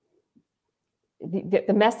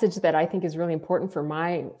the message that I think is really important for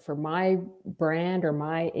my brand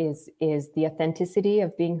is the authenticity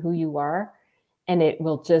of being who you are, and it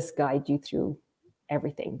will just guide you through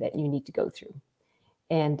everything that you need to go through.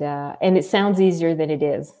 And it sounds easier than it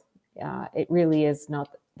is. It really is not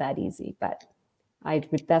that easy, but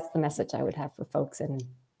that's the message I would have for folks. And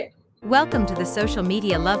welcome to the Social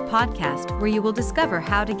Media Love podcast, where you will discover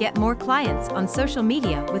how to get more clients on social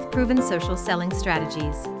media with proven social selling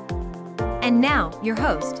strategies. And now, your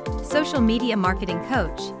host, social media marketing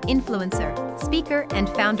coach, influencer, speaker, and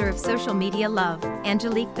founder of Social Media Love,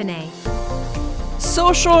 Angelique Benet.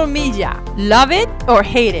 Social media, love it or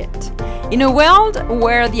hate it? In a world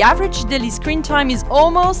where the average daily screen time is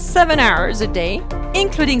almost 7 hours a day,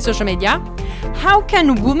 including social media, how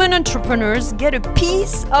can women entrepreneurs get a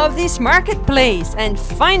piece of this marketplace and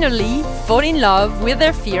finally fall in love with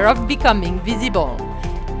their fear of becoming visible?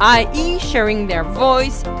 i.e. sharing their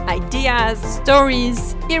voice, ideas,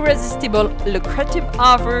 stories, irresistible lucrative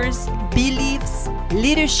offers, beliefs,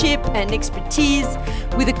 leadership, and expertise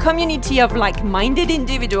with a community of like-minded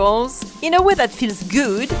individuals in a way that feels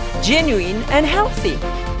good, genuine, and healthy.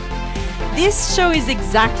 This show is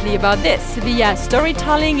exactly about this. Via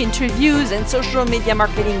storytelling, interviews, and social media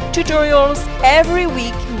marketing tutorials, every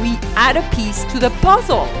week we add a piece to the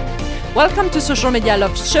puzzle. Welcome to Social Media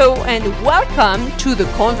Love Show, and welcome to the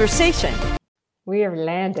conversation. We have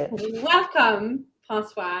landed. Welcome,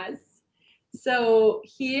 Françoise. So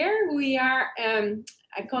here we are,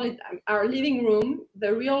 I call it our living room.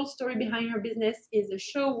 The real story behind our business is a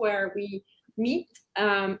show where we meet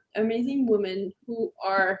amazing women who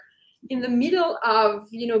are in the middle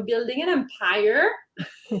of, building an empire.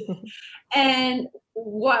 And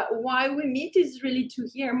why we meet is really to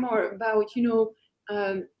hear more about,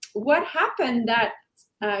 what happened that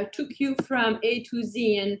took you from A to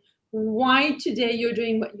Z and why today you're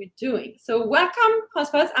doing what you're doing. So welcome,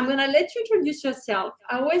 Françoise. I'm going to let you introduce yourself.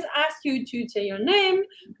 I always ask you to say your name,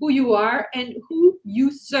 who you are, and who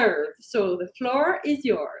you serve. So the floor is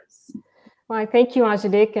yours. Well, thank you,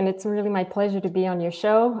 Angelique, and it's really my pleasure to be on your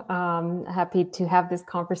show. Happy to have this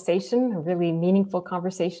conversation, really meaningful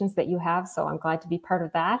conversations that you have, so I'm glad to be part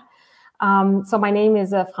of that. So my name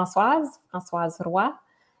is Françoise Roy,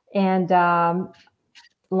 and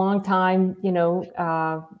long time,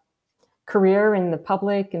 career in the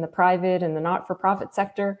public, in the private, and the not-for-profit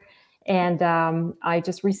sector. And I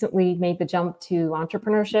just recently made the jump to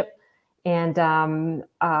entrepreneurship. And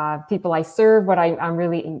people I serve, what I'm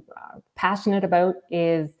really passionate about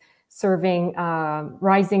is serving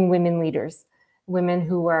rising women leaders, women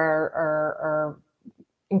who are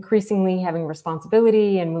increasingly having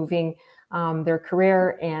responsibility and moving their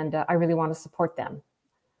career, and I really want to support them.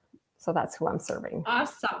 So that's who I'm serving.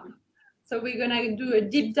 Awesome. So we're going to do a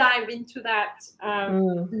deep dive into that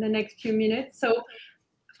in the next few minutes. So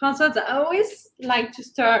Françoise, I always like to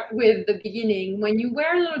start with the beginning. When you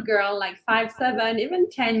were a little girl, like 5, 7, even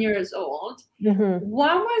 10 years old,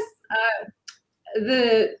 what was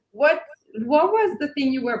the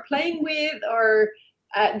thing you were playing with, or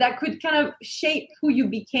that could kind of shape who you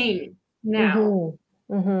became now?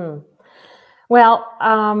 Well,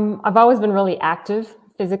 I've always been really active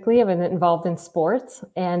physically. I've been involved in sports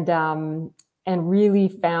and really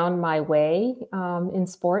found my way in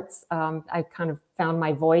sports. I kind of found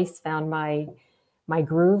my voice, found my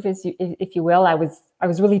groove, if you will. I was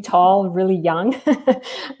really tall, really young.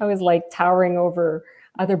 I was like towering over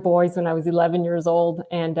other boys when I was 11 years old,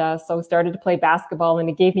 and so started to play basketball, and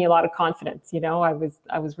it gave me a lot of confidence. I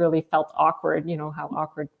was really felt awkward. How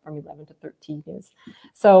awkward from 11 to 13 is.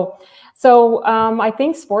 So I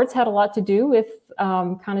think sports had a lot to do with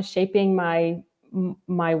kind of shaping my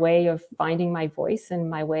way of finding my voice and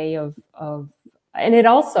my way of and it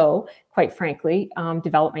also, quite frankly,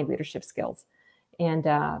 developed my leadership skills. And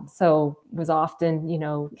so was often,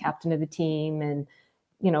 captain of the team, and,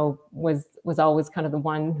 was always kind of the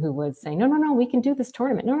one who was saying, no, we can do this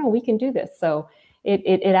tournament. No, we can do this. So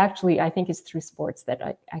it actually, I think, is through sports that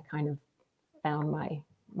I kind of found my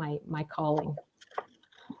calling.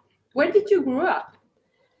 Where did you grow up?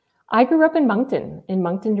 I grew up in Moncton,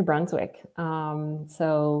 New Brunswick.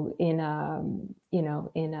 So in a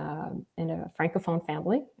Francophone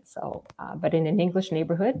family. So, but in an English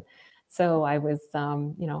neighborhood. So I was,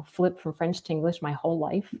 flipped from French to English my whole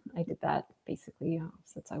life. I did that basically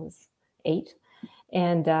since I was 8.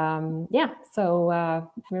 And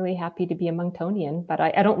so really happy to be a Monctonian, but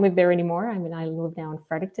I don't live there anymore. I mean, I live now in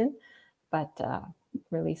Fredericton, but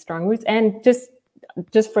really strong roots. And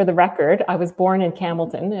just for the record, I was born in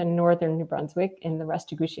Campbellton in northern New Brunswick in the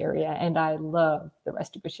Restigouche area, and I love the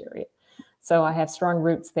Restigouche area. So I have strong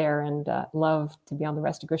roots there, and love to be on the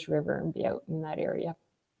Restigouche River and be out in that area.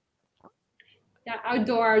 Yeah,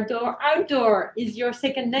 outdoor is your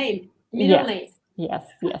second name, middle name. Yes,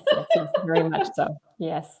 very much so.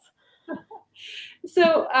 Yes.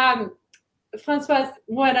 So, Françoise,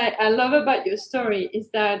 what I love about your story is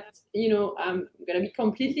that, I'm going to be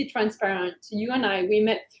completely transparent. You and I, we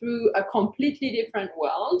met through a completely different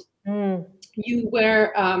world. You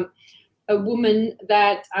were a woman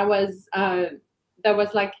that that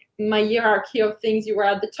was like my hierarchy of things. You were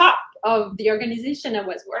at the top of the organization I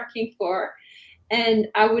was working for. And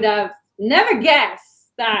I would have never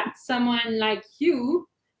guessed that someone like you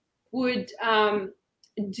would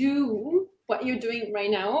do what you're doing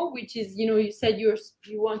right now, which is, you said you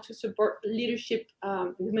want to support leadership,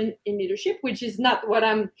 women in leadership, which is not what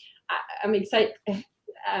I'm excited,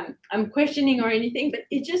 I'm questioning or anything, but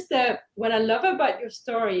it's just what I love about your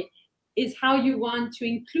story is how you want to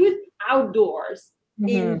include outdoors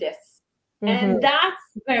in this. And that's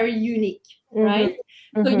very unique, right?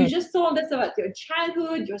 So you just told us about your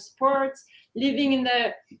childhood, your sports, living in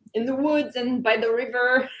the woods and by the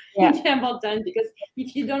river in Campbellton, because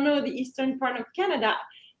if you don't know the eastern part of Canada,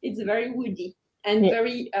 it's very woody and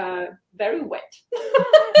very wet.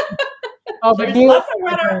 Oh, but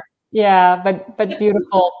beautiful. Yeah, but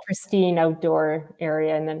beautiful, pristine outdoor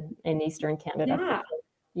area in eastern Canada.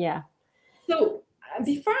 Yeah. So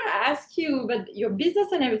before I ask you about your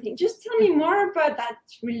business and everything, just tell me more about that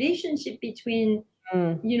relationship between,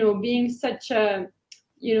 being such a,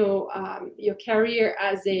 your career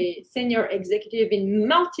as a senior executive in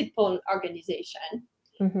multiple organizations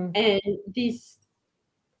and this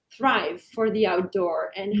thrive for the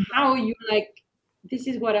outdoor, and how you this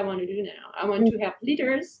is what I want to do now. I want to help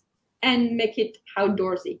leaders and make it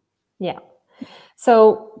outdoorsy. Yeah.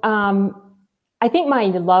 So I think my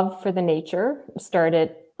love for the nature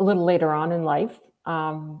started a little later on in life.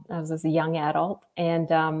 I was as a young adult,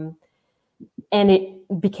 and it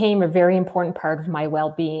became a very important part of my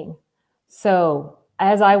well-being. So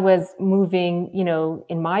as I was moving,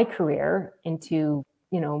 in my career into,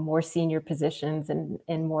 more senior positions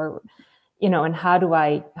and more, and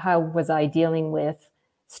how was I dealing with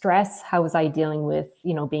stress? How was I dealing with,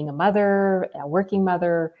 being a mother, a working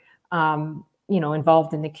mother,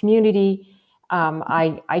 involved in the community?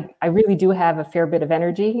 I really do have a fair bit of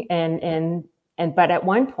energy, but at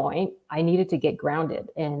one point I needed to get grounded,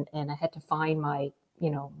 and I had to find my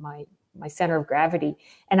center of gravity.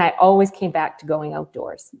 And I always came back to going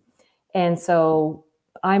outdoors. And so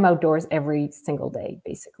I'm outdoors every single day,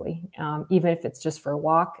 basically, even if it's just for a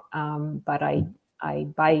walk. But I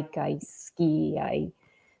bike, I ski, I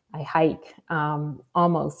hike,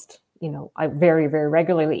 almost, I very, very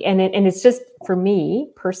regularly. And it's just, for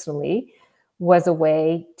me personally, was a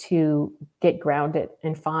way to get grounded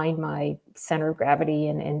and find my center of gravity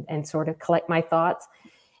and sort of collect my thoughts.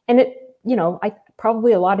 And I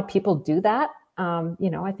probably, a lot of people do that.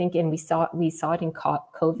 I think, and we saw it in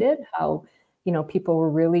COVID, how, people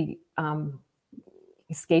were really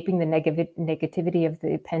escaping the negativity of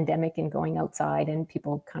the pandemic and going outside, and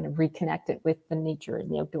people kind of reconnected with the nature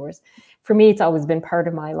and the outdoors. For me, it's always been part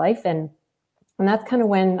of my life. And that's kind of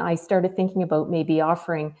when I started thinking about maybe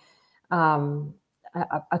offering a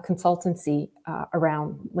consultancy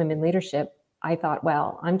around women leadership. I thought,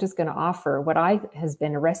 well, I'm just going to offer what has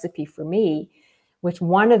been a recipe for me, which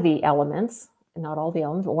one of the elements, not all the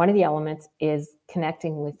elements, but one of the elements is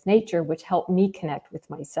connecting with nature, which helped me connect with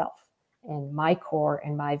myself and my core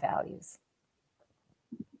and my values.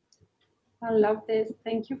 I love this.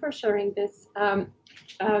 Thank you for sharing this.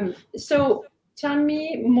 So tell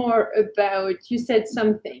me more about, you said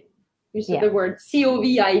something. You said the word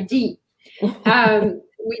COVID,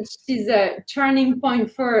 which is a turning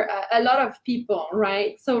point for a lot of people,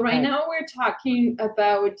 right? So right now we're talking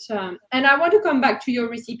about, and I want to come back to your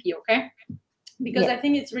recipe, okay? Because I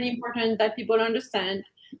think it's really important that people understand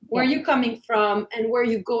where you're coming from and where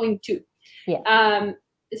you're going to.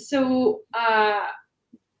 So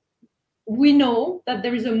we know that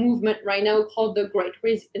there is a movement right now called the Great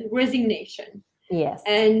Resignation. Yes.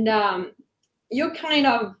 And you're kind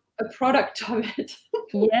of a product of it.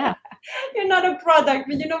 Yeah. You're not a product,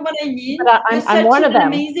 but you know what I mean? But I'm one of them.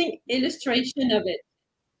 Amazing illustration of it.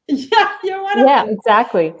 Yeah, you're one of them. Yeah,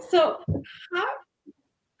 exactly. So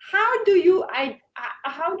how do you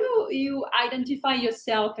identify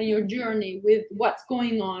yourself and your journey with what's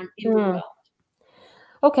going on in the world?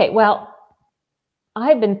 Okay, well,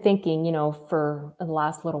 I've been thinking, for the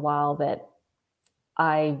last little while that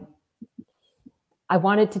I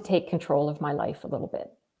wanted to take control of my life a little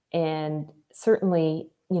bit. And certainly,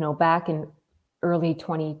 back in early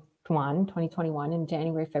 2020, 2021, in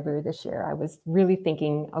January, February this year, I was really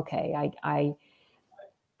thinking, okay,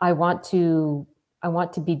 I want to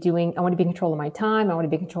be in control of my time. I want to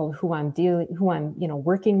be in control of who I'm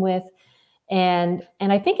working with. And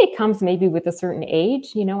I think it comes maybe with a certain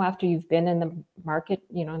age, after you've been in the market,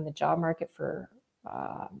 in the job market for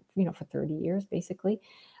 30 years, basically.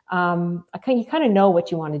 You kind of know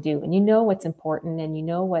what you want to do, and you know what's important, and you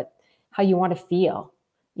know how you want to feel,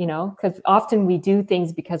 because often we do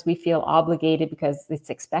things because we feel obligated because it's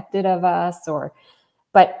expected of us,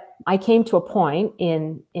 but I came to a point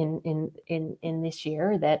in this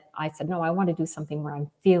year that I said, no, I want to do something where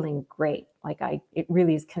I'm feeling great. It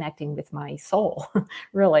really is connecting with my soul,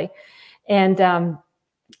 really. And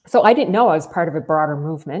so I didn't know I was part of a broader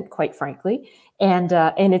movement, quite frankly. And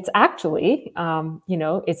it's actually,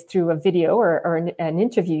 it's through a video or an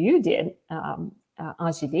interview you did,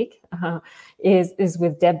 Angélique, is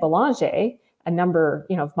with Deb Belanger a number,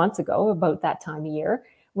 of months ago, about that time of year,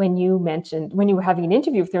 when you were having an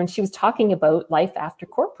interview with her, and she was talking about life after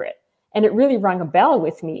corporate. And it really rung a bell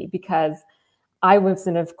with me because I was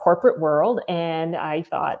in a corporate world, and I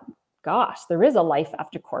thought, gosh, there is a life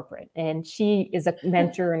after corporate. And she is a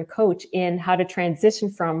mentor and coach in how to transition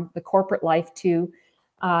from the corporate life to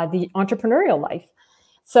the entrepreneurial life.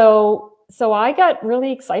 So I got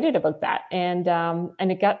really excited about that, and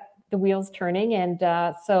it got the wheels turning. And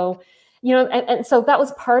so that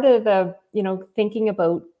was part of the, thinking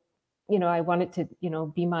about, I wanted to,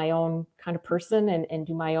 be my own kind of person and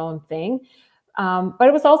do my own thing. But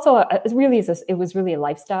it was also, it was really a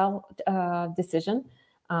lifestyle decision.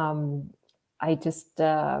 I guess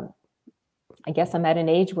I'm at an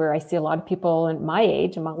age where I see a lot of people in my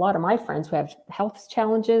age and a lot of my friends who have health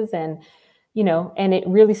challenges, and it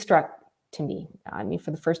really struck to me. I mean,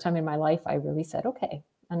 for the first time in my life, I really said, okay,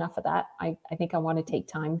 enough of that. I think I want to take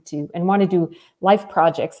time and want to do life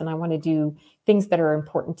projects, and I want to do things that are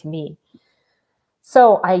important to me.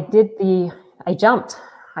 So I jumped,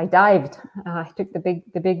 I dived, I took the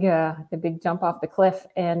big jump off the cliff.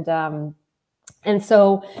 And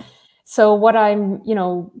so what I'm,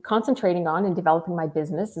 concentrating on in developing my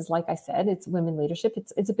business is, like I said, it's women leadership.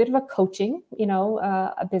 It's a bit of a coaching,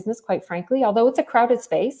 a business, quite frankly, although it's a crowded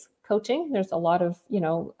space. Coaching, there's a lot of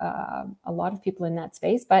people in that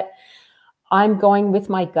space, but I'm going with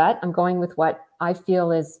my gut. I'm going with what I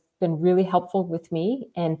feel has been really helpful with me.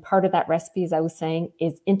 And part of that recipe, as I was saying,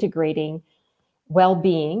 is integrating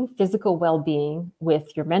well-being, physical well-being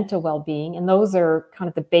with your mental well-being. And those are kind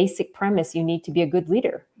of the basic premise you need to be a good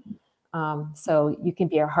leader. So you can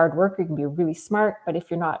be a hard worker, you can be really smart, but if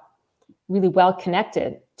you're not really well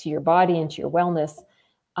connected to your body and to your wellness,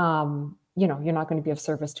 you're not going to be of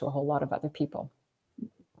service to a whole lot of other people.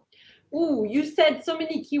 Ooh, you said so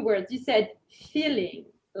many keywords. You said feeling,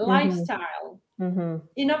 lifestyle,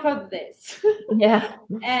 enough of this. Yeah.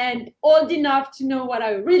 And old enough to know what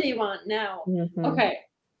I really want now. Okay.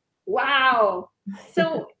 Wow.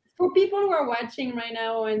 So for people who are watching right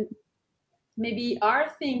now and maybe are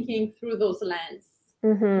thinking through those lenses,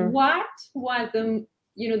 what was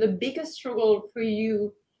the biggest struggle for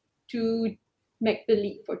you to make the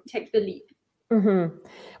leap or take the leap?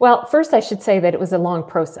 Well, first I should say that it was a long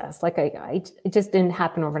process. Like it just didn't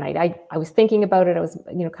happen overnight. I was thinking about it. I was,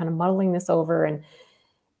 kind of muddling this over, and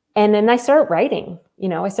then I started writing.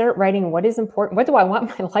 I started writing what is important. What do I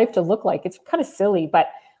want my life to look like? It's kind of silly, but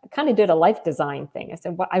I kind of did a life design thing. I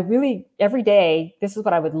said, well, every day, this is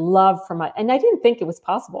what I would love and I didn't think it was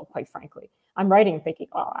possible, quite frankly. I'm writing thinking,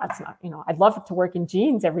 oh, that's not, I'd love to work in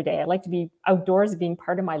jeans every day. I'd like to be outdoors being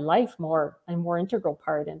part of my life more integral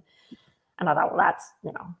part. And I thought, well,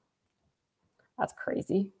 that's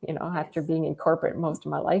crazy. After being in corporate most of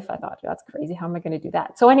my life, I thought, that's crazy. How am I going to do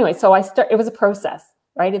that? So anyway, it was a process,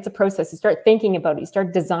 right? It's a process. You start thinking about it, you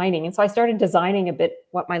start designing. And so I started designing a bit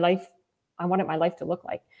what I wanted my life to look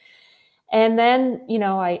like. And then,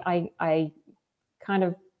 I kind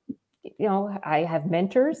of, I have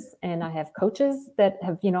mentors and I have coaches that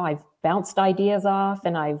have, I've bounced ideas off,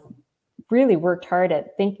 and I've really worked hard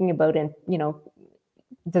at thinking about and,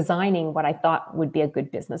 designing what I thought would be a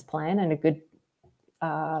good business plan and a good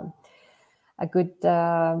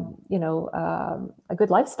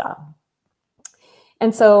lifestyle.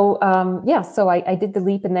 And so, so I did the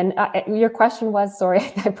leap. And then your question was,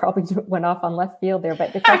 sorry, I probably went off on left field there,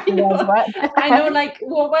 but the question was what? I know,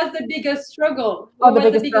 what was the biggest struggle? What was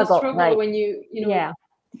the biggest struggle right. When you Yeah.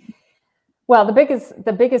 Well, the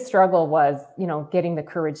biggest struggle was, getting the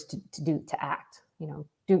courage to act,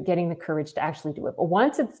 getting the courage to actually do it. But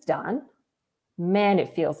once it's done, man,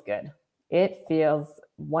 it feels good. It feels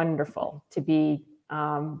wonderful to be,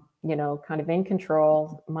 kind of in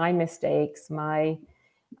control, my mistakes, my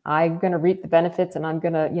I'm going to reap the benefits, and I'm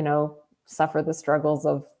going to, suffer the struggles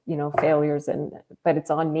of, failures, but it's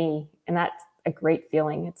on me. And that's a great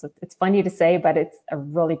feeling. It's funny to say, but it's a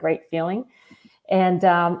really great feeling. And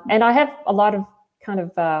I have a lot of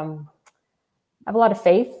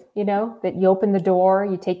faith, that you open the door,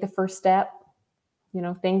 you take the first step,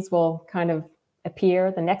 things will kind of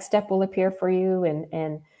appear, the next step will appear for you.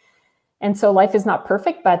 And so life is not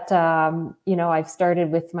perfect, but, I've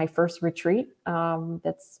started with my first retreat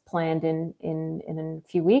that's planned in a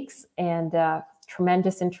few weeks, and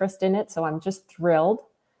tremendous interest in it. So I'm just thrilled.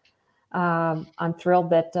 I'm thrilled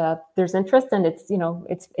that there's interest, and it's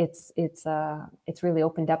really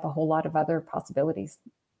opened up a whole lot of other possibilities.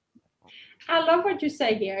 I love what you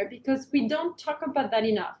say here, because we don't talk about that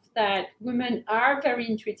enough, that women are very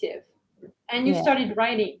intuitive. And you started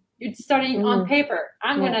writing. You're starting on paper.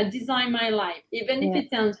 I'm going to design my life, even if it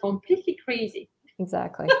sounds completely crazy.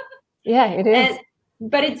 Exactly. Yeah, it is.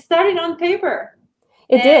 But it started on paper.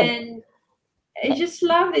 It did. And I just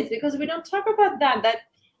love this, because we don't talk about that.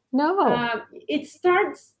 No. It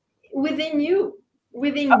starts within you,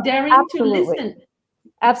 daring to listen.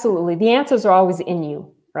 Absolutely. The answers are always in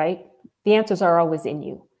you, right? The answers are always in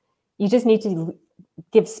you. You just need to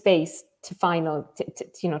give space to find those,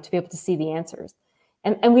 to be able to see the answers.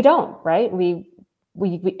 And we don't, right? We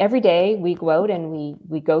every day we go out and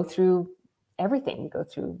we go through everything. We go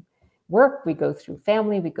through work, we go through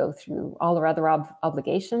family, we go through all our other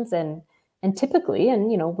obligations, and typically,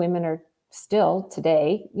 women are still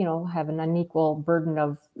today, have an unequal burden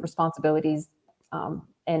of responsibilities,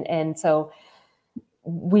 and so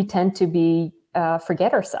we tend to be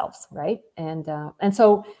forget ourselves, right? And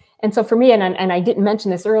so for me, and I didn't mention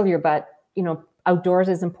this earlier, but outdoors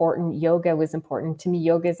is important. Yoga was important to me.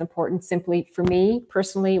 Yoga is important. Simply for me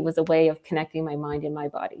personally, it was a way of connecting my mind and my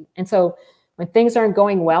body. And so when things aren't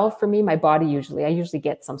going well for me, I usually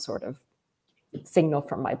get some sort of signal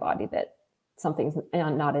from my body that something's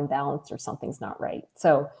not in balance or something's not right.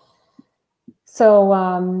 So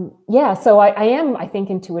I am, I think,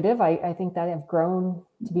 intuitive. I think that I've grown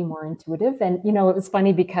to be more intuitive. And, it was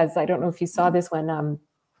funny because I don't know if you saw this when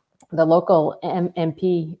the local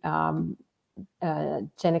MP,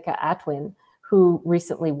 Jenica Atwin, who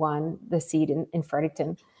recently won the seat in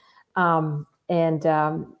Fredericton. And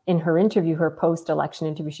in her interview, her post-election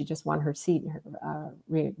interview, she just won her seat,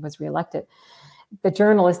 was reelected. The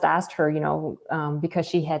journalist asked her, because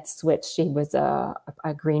she had switched, she was a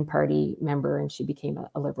Green Party member and she became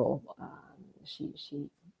a Liberal.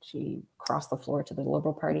 She crossed the floor to the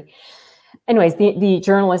Liberal Party. Anyways, the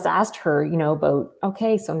journalist asked her, about,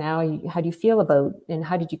 okay, so now how do you feel about, and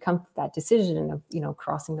how did you come to that decision of,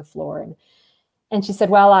 crossing the floor? And she said,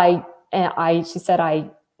 well, I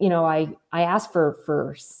asked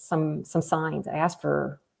for some signs. I asked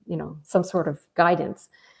for, some sort of guidance.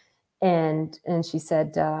 And she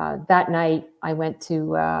said, that night I went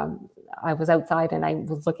to, I was outside and I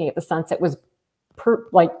was looking at the sunset. It was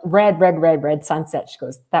like red sunset. She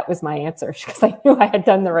goes, that was my answer. She goes, I knew I had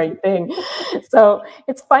done the right thing. So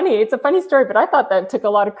it's funny. It's a funny story, but I thought that took a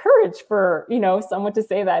lot of courage for, someone to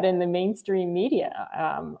say that in the mainstream media.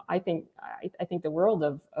 I think the world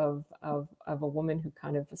of a woman who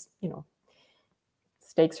kind of,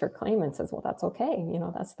 stakes her claim and says, well, that's okay.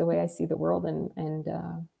 That's the way I see the world.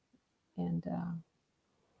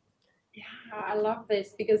 Yeah, I love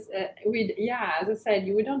this, because as I said,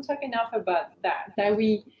 we don't talk enough about that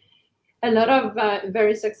a lot of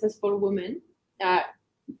very successful women it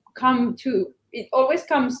always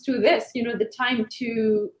comes to this, the time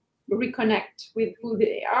to reconnect with who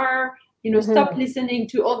they are, stop listening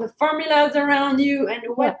to all the formulas around you and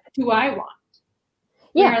what do I want?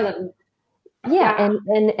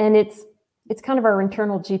 And it's kind of our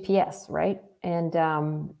internal GPS, right?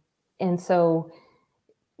 And so,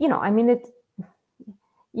 you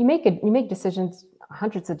make decisions,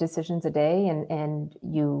 hundreds of decisions a day, and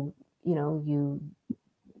you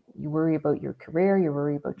worry about your career, you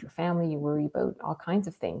worry about your family, you worry about all kinds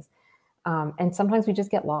of things. And sometimes we just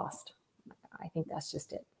get lost. I think that's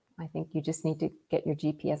just it. I think you just need to get your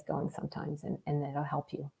GPS going sometimes, and it'll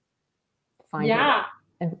help you find it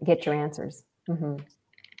and get your answers. Mm-hmm.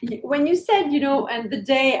 When you said, and the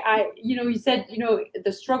day you said,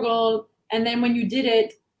 the struggle, and then when you did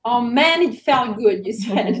it, oh man, it felt good, you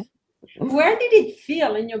said. Where did it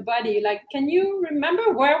feel in your body? Like, can you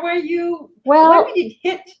remember, where were you? Where did it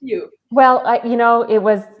hit you? Well,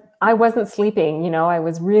 I wasn't sleeping, I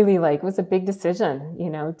was really it was a big decision,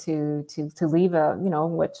 to leave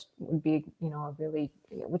which would be,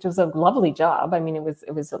 which was a lovely job. I mean, it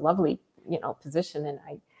was a lovely, position, and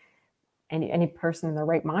any person in their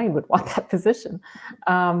right mind would want that position.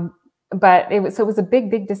 but it was a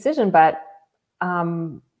big decision. But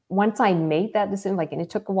once I made that decision, like, and it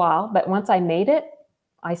took a while, but once I made it,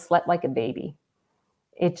 I slept like a baby.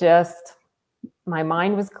 It just, my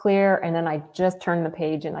mind was clear, and then I just turned the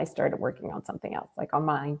page and I started working on something else, like on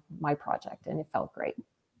my project, and it felt great.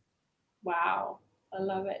 Wow, I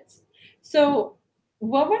love it. So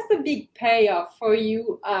what was the big payoff for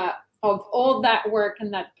you of all that work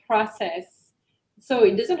and that process? So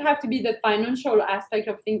it doesn't have to be the financial aspect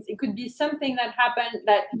of things. It could be something that happened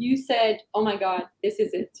that you said, oh my God, this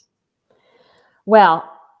is it. Well,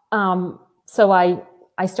 so I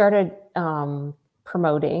started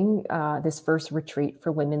promoting this first retreat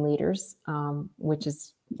for women leaders, which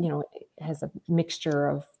is, has a mixture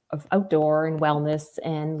of outdoor and wellness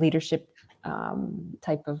and leadership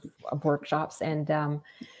type of workshops. And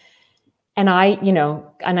I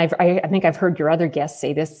think I've heard your other guests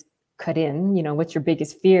say this, Corinne, what's your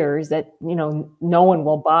biggest fear is that, no one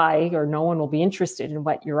will buy or no one will be interested in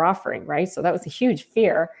what you're offering, right? So that was a huge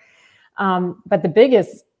fear. But the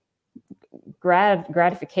biggest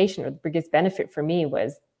gratification, or the biggest benefit for me,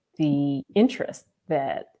 was the interest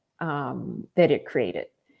that it created.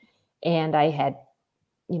 And I had,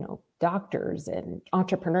 doctors and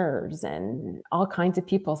entrepreneurs and all kinds of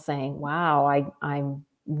people saying, wow, I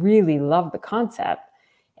really love the concept.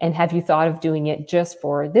 And have you thought of doing it just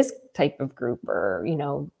for this type of group, or,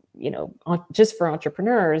 just for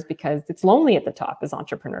entrepreneurs, because it's lonely at the top as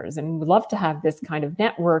entrepreneurs, and we'd love to have this kind of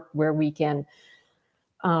network where we can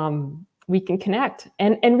connect.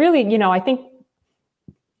 And really, I think,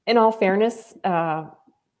 in all fairness,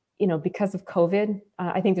 because of COVID,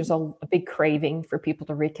 I think there's a big craving for people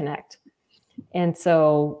to reconnect. And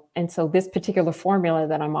so this particular formula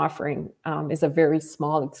that I'm offering is a very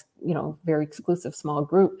small, very exclusive small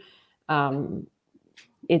group.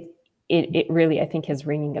 It really, I think, has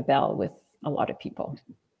ringing a bell with a lot of people.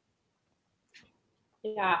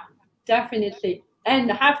 Yeah, definitely.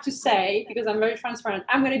 And I have to say, because I'm very transparent,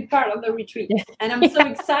 I'm going to be part of the retreat, and I'm so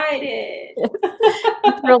excited.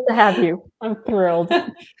 I'm thrilled to have you. I'm thrilled.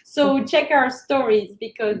 So check our stories,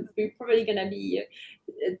 because we're probably going to be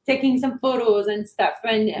taking some photos and stuff,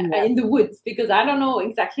 and in the woods, because I don't know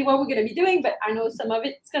exactly what we're going to be doing, but I know some of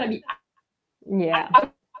it's going to be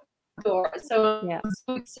outdoor. So I'm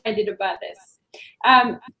so excited about this.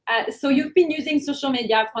 So you've been using social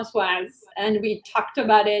media, Françoise, and we talked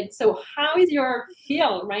about it. So how is your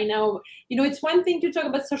feel right now? It's one thing to talk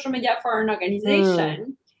about social media for an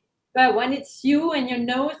organization, but when it's you and your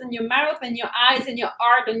nose and your mouth and your eyes and your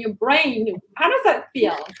heart and your brain, how does that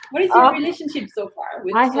feel? What is your relationship so far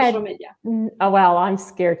with social media? Well, I'm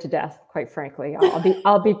scared to death, quite frankly.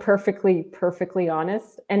 I'll be perfectly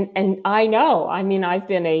honest. And I know, I've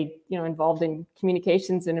been involved in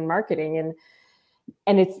communications and in marketing,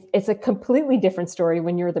 and it's a completely different story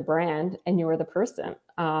when you're the brand and you're the person.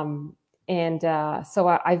 So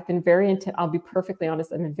I've been I'll be perfectly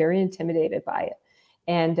honest, I've been very intimidated by it.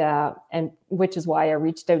 And which is why I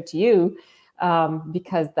reached out to you,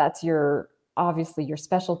 because that's obviously your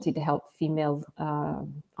specialty, to help female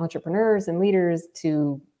entrepreneurs and leaders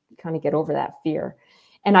to kind of get over that fear.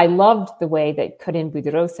 And I loved the way that Corinne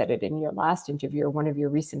Boudreau said it in your last interview, or one of your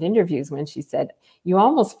recent interviews, when she said, you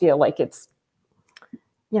almost feel like it's,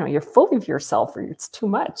 you're full of yourself, or it's too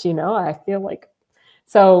much, I feel like.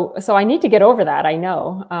 So I need to get over that, I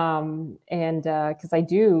know. And because I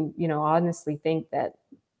do, honestly think that,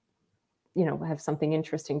 I have something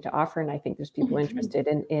interesting to offer. And I think there's people interested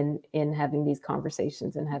in having these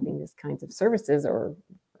conversations and having these kinds of services or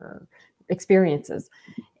experiences.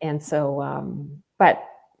 And so, but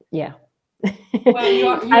yeah. Well,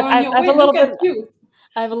 you're on your way. Look at you.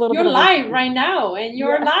 I have a little You're live right now, and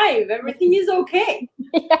you're live. Everything is okay.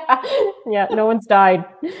 Yeah. No one's died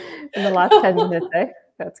in the last 10 minutes.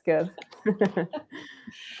 That's good.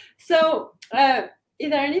 So, is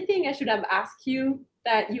there anything I should have asked you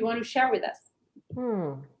that you want to share with us?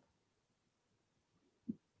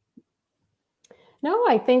 No,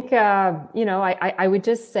 I think, I would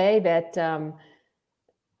just say that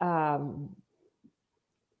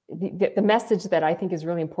the message that I think is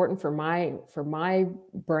really important for my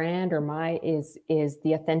brand, or is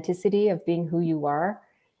the authenticity of being who you are,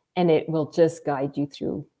 and it will just guide you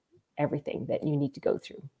through everything that you need to go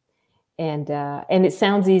through. And it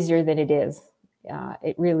sounds easier than it is.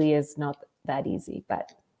 It really is not that easy,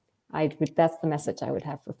 but that's the message I would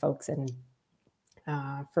have for folks, and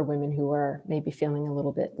for women who are maybe feeling a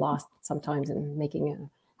little bit lost sometimes, and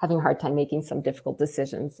having a hard time making some difficult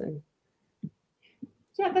decisions. And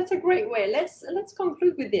yeah, that's a great way. Let's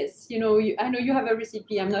conclude with this. I know you have a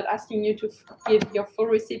recipe. I'm not asking you to give your full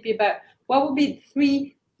recipe, but what would be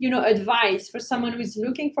 3 advice for someone who's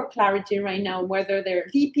looking for clarity right now, whether they're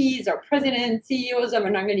VPs or presidents, CEOs of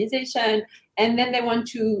an organization, and then they want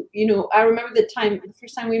to, I remember the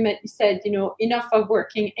first time we met, you said, enough of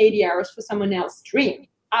working 80 hours for someone else's dream.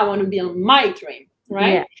 I want to build my dream,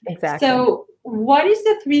 right? Yeah, exactly. So what is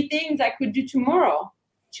the 3 things I could do tomorrow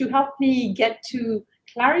to help me get to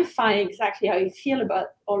clarify exactly how you feel about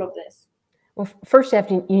all of this? Well, first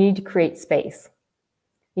you need to create space.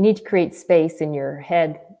 You need to create space in your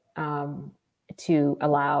head to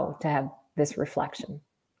allow to have this reflection,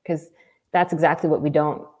 because that's exactly what we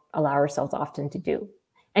don't allow ourselves often to do.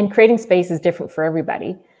 And creating space is different for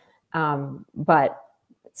everybody, but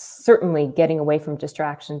certainly getting away from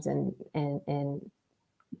distractions and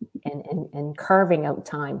carving out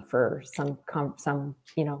time for some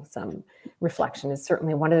reflection is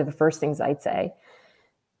certainly one of the first things I'd say.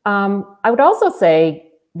 I would also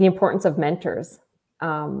say the importance of mentors.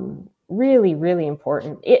 Really, really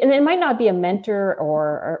important. And it might not be a mentor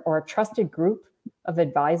or a trusted group of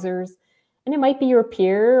advisors, and it might be your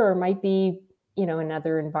peer or it might be,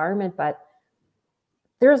 another environment, but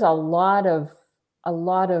there's a lot of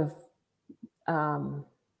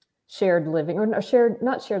shared living, or not shared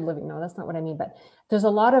living. No, that's not what I mean, but there's a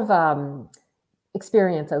lot of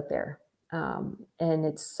experience out there. And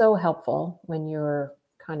it's so helpful when you're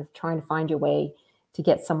kind of trying to find your way to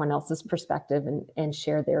get someone else's perspective and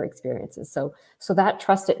share their experiences. So that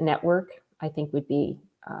trusted network, I think, would be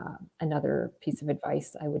another piece of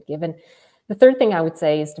advice I would give. And the third thing I would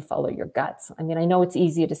say is to follow your guts. I mean, I know it's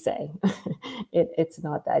easy to say. It's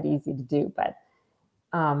not that easy to do, but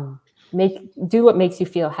do what makes you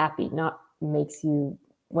feel happy, not makes you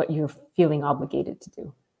what you're feeling obligated to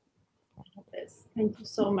do. Yes, thank you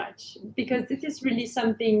so much. Because it is really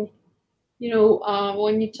something,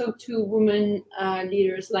 when you talk to women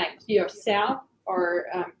leaders like yourself, or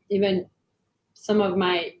even some of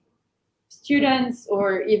my students,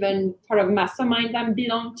 or even part of mastermind I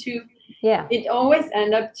belong to, it always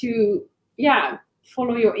ends up to,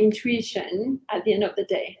 follow your intuition at the end of the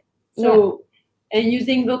day. So, and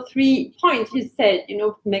using the 3 points you said,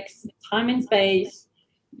 makes time and space,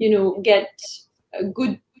 get a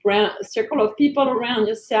good circle of people around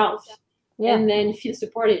yourself, and then feel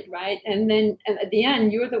supported, right? And at the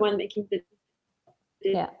end, you're the one making the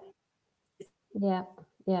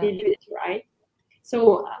right?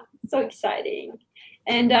 So exciting.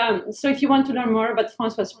 And so if you want to learn more about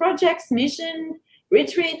Françoise's projects, mission,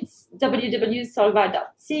 retreats,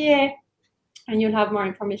 www.solva.ca, and you'll have more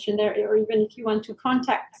information there. Or even if you want to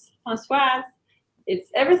contact Françoise,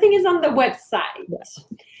 everything is on the website.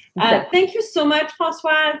 Thank you so much,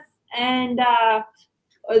 Françoise, and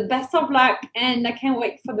best of luck. And I can't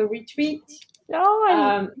wait for the retreat.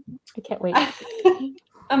 I can't wait.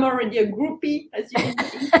 I'm already a groupie, as you can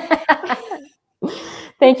see.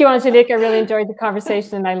 Thank you, Angelique. I really enjoyed the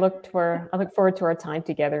conversation, and I look forward to our time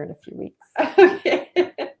together in a few weeks. Okay.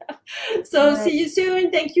 So see you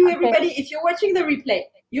soon. Thank you, everybody. Okay. If you're watching the replay,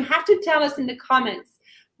 you have to tell us in the comments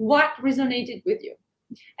what resonated with you.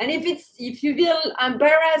 And if you feel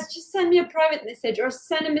embarrassed, just send me a private message or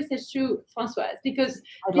send a message to Françoise, because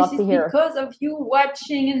this is because of you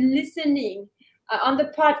watching and listening on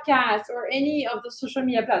the podcast or any of the social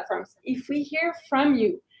media platforms. If we hear from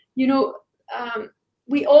you,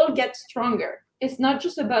 we all get stronger. It's not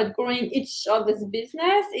just about growing each other's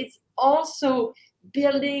business. It's also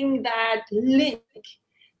building that link,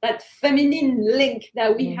 that feminine link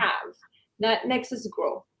that we have that makes us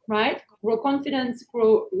grow, right? Grow confidence,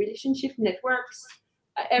 grow relationship networks,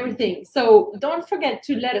 everything. So don't forget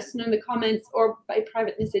to let us know in the comments or by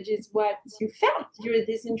private messages what you felt during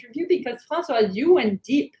this interview, because Françoise, you went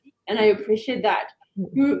deep, and I appreciate that.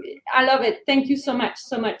 I love it. Thank you so much,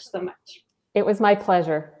 so much, so much. It was my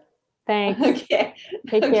pleasure. Thanks. Okay.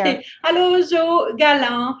 Take care. Hello, Jo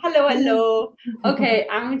Galland. Hello. Okay,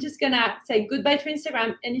 I'm just gonna say goodbye to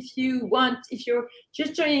Instagram. And if you're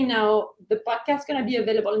just joining now, the podcast is gonna be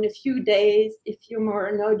available in a few days if you're more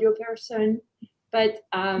an audio person. But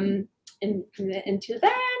until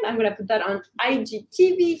then, I'm gonna put that on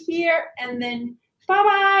IGTV here, and then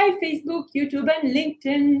bye-bye, Facebook, YouTube, and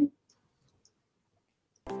LinkedIn.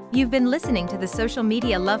 You've been listening to the Social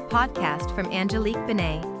Media Love podcast from Angelique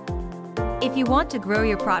Benet. If you want to grow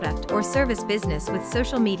your product or service business with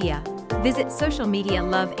social media, visit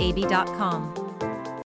socialmedialoveab.com.